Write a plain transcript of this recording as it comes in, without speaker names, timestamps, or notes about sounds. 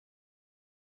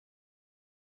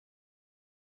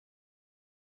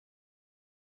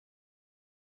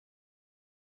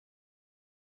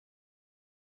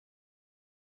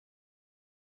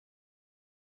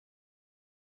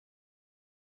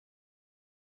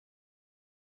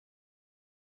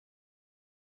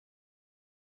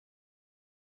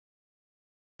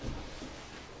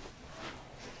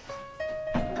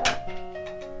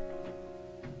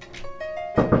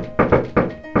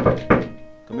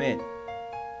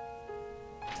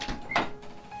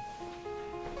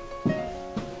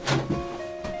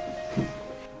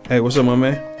Hey, what's up, my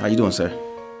man? How you doing, sir?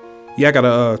 Yeah, I got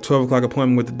a 12 o'clock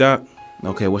appointment with the doc.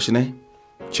 Okay, what's your name?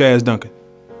 Chaz Duncan.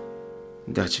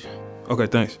 Gotcha. Okay,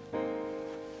 thanks.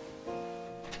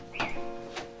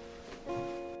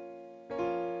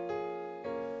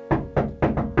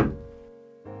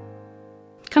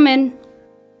 Come in.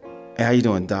 Hey, how you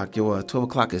doing, Doc? Your 12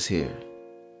 o'clock is here.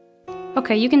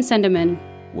 Okay, you can send him in.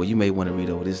 Well, you may want to read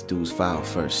over this dude's file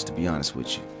first, to be honest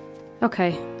with you.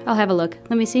 Okay, I'll have a look.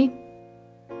 Let me see.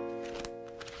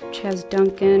 Chaz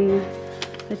Duncan,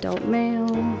 adult male,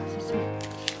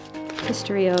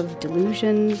 history of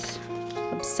delusions,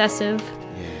 obsessive,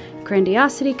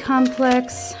 grandiosity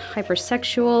complex,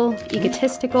 hypersexual,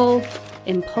 egotistical,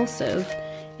 impulsive,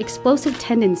 explosive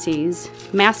tendencies,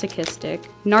 masochistic,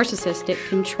 narcissistic,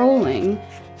 controlling,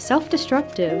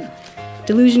 self-destructive,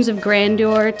 delusions of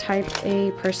grandeur, type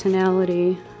A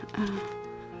personality.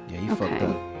 Yeah, you fucked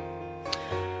up.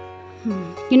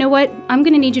 You know what? I'm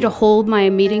gonna need you to hold my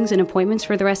meetings and appointments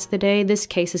for the rest of the day. This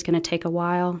case is gonna take a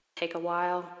while. Take a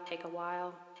while.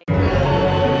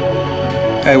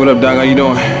 Hey, what up, Doc? How you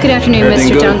doing? Good afternoon, Everything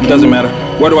Mr. good? Duncan. Doesn't matter.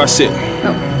 Where do I sit?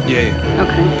 Oh, Yeah.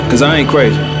 okay. Cause I ain't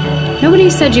crazy.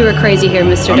 Nobody said you were crazy here,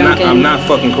 Mr. Duncan. I'm not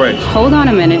fucking crazy. Hold on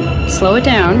a minute. Slow it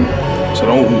down.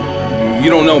 So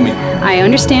you don't know me. I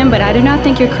understand, but I do not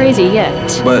think you're crazy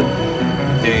yet. But,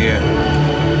 yeah.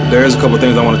 There's a couple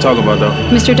things I want to talk about, though.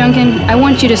 Mr. Duncan, I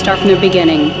want you to start from the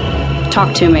beginning.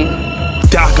 Talk to me.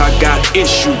 Doc, I got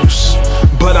issues,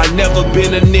 but I never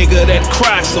been a nigga that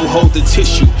cries, so hold the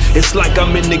tissue. It's like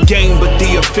I'm in the game, but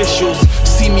the officials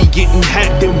see me getting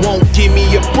hacked and won't give me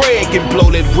a break and blow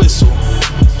that whistle.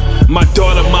 My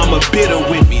daughter mama bitter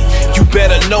with me. You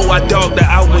better know I dogged her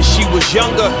out when she was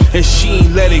younger, and she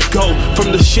ain't let it go.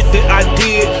 From the shit that I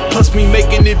did, plus me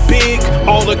making it big,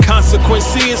 all the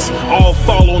consequences all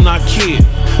fall on our kid.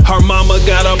 Her mama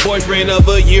got a boyfriend of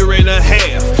a year and a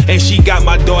half, and she got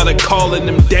my daughter calling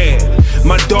him dad.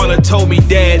 My daughter told me,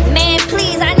 Dad, man,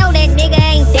 please, I know that nigga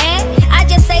ain't dad. I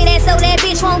just say that so that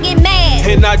bitch won't get mad.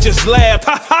 And I just laughed,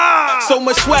 ha ha! So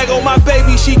much swag on my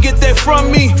baby, she get that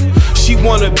from me. She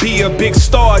wanna be a big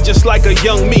star just like a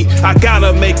young me. I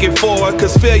gotta make it for her,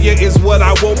 cause failure is what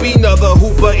I won't be. Another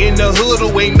hooper in the hood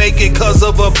who ain't make it cause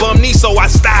of a bum knee, so I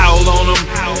styled on them.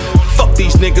 Fuck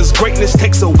these niggas, greatness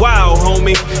takes a while,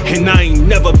 homie, and I ain't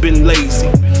never been lazy.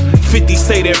 50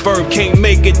 say that Verb can't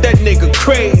make it, that nigga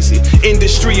crazy.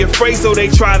 Industry afraid, so they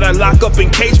try to lock up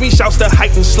and cage me. Shouts to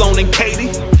Heighton, Sloan, and Katie.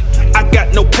 I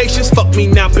got no patience, fuck me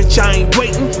now, bitch, I ain't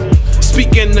waiting.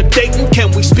 Speaking of dating,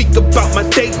 can we speak about my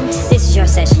dating? This is your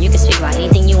session, you can speak about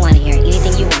anything you want to hear,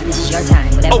 anything you want, this is your time.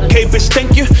 Whatever. Okay, bitch,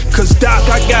 thank you, cause Doc,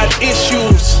 I got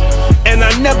issues, and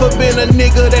I never been a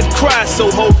nigga that cries, so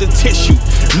hold the tissue.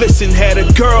 Listen, had a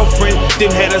girlfriend,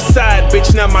 then had a side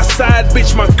bitch, now my side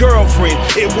bitch, my girlfriend.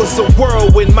 It was a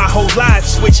whirlwind, my whole life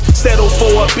switch. Settle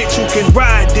for a bitch who can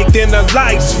ride dick, then a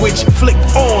light switch. Flick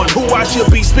on who I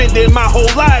should be spending my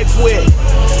whole life with.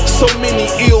 So many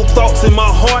ill thoughts in my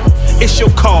heart. It's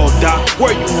your call, Doc,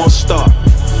 where you wanna start?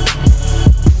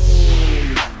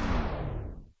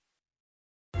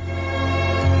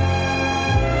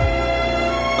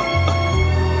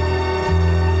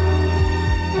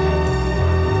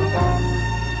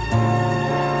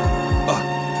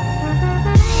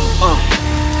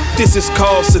 This is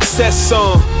called Success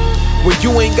Song, when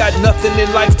you ain't got nothing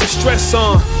in life to stress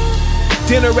on.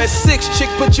 Dinner at 6, chick,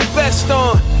 put your vest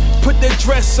on, put that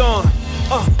dress on.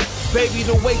 Baby,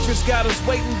 the waitress got us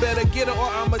waiting, better get her or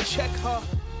I'ma check her.